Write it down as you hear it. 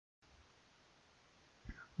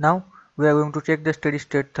Now we are going to check the steady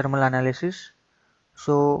state thermal analysis.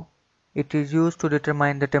 So it is used to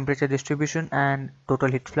determine the temperature distribution and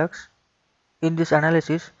total heat flux. In this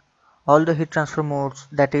analysis, all the heat transfer modes,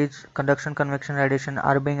 that is conduction, convection, radiation,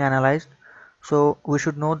 are being analyzed. So we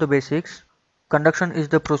should know the basics. Conduction is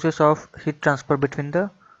the process of heat transfer between the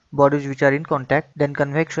bodies which are in contact. Then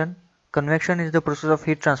convection. Convection is the process of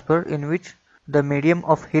heat transfer in which the medium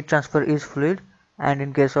of heat transfer is fluid, and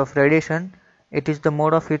in case of radiation, it is the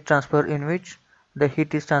mode of heat transfer in which the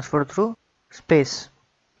heat is transferred through space.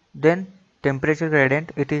 Then temperature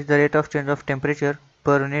gradient, it is the rate of change of temperature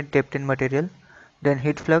per unit depth in material. Then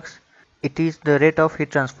heat flux, it is the rate of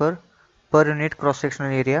heat transfer per unit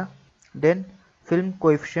cross-sectional area. Then film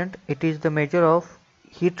coefficient, it is the measure of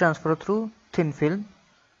heat transfer through thin film.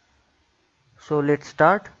 So let's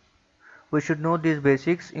start. We should know these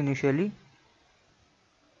basics initially.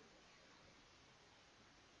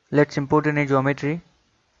 Let's import in a geometry.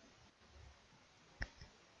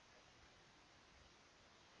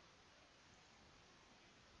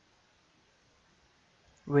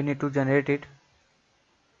 We need to generate it.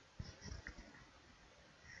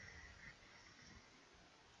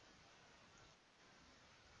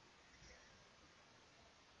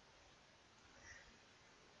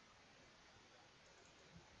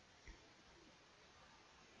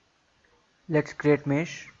 Let's create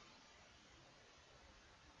mesh.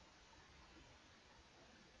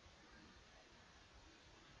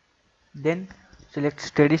 Then select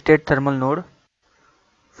steady state thermal node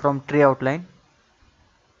from tree outline.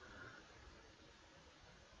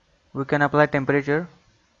 We can apply temperature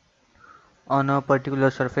on a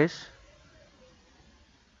particular surface.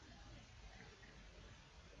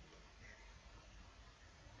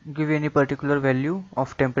 Give any particular value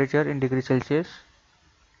of temperature in degrees Celsius.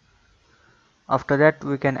 After that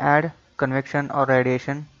we can add convection or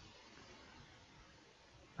radiation.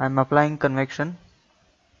 I am applying convection.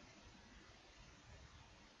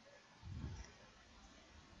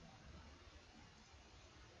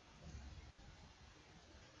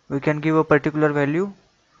 We can give a particular value,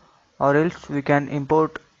 or else we can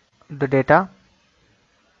import the data.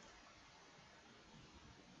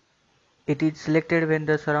 It is selected when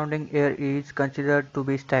the surrounding air is considered to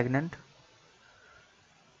be stagnant.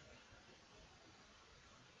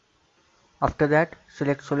 After that,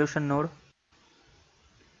 select solution node.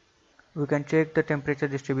 We can check the temperature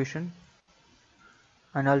distribution,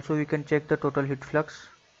 and also we can check the total heat flux.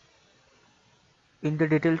 In the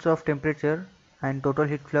details of temperature and total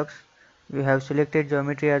heat flux, we have selected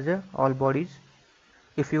geometry as all bodies.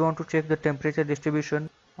 If you want to check the temperature distribution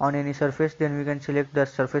on any surface, then we can select the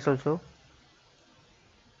surface also.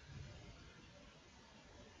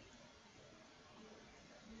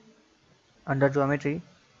 Under geometry,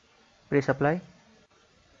 press apply,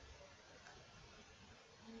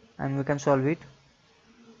 and we can solve it.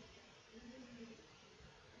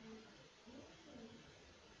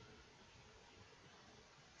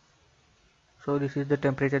 So this is the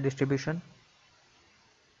temperature distribution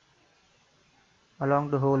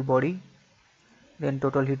along the whole body. Then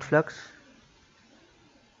total heat flux.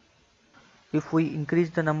 If we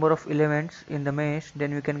increase the number of elements in the mesh,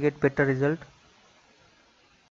 then we can get better result.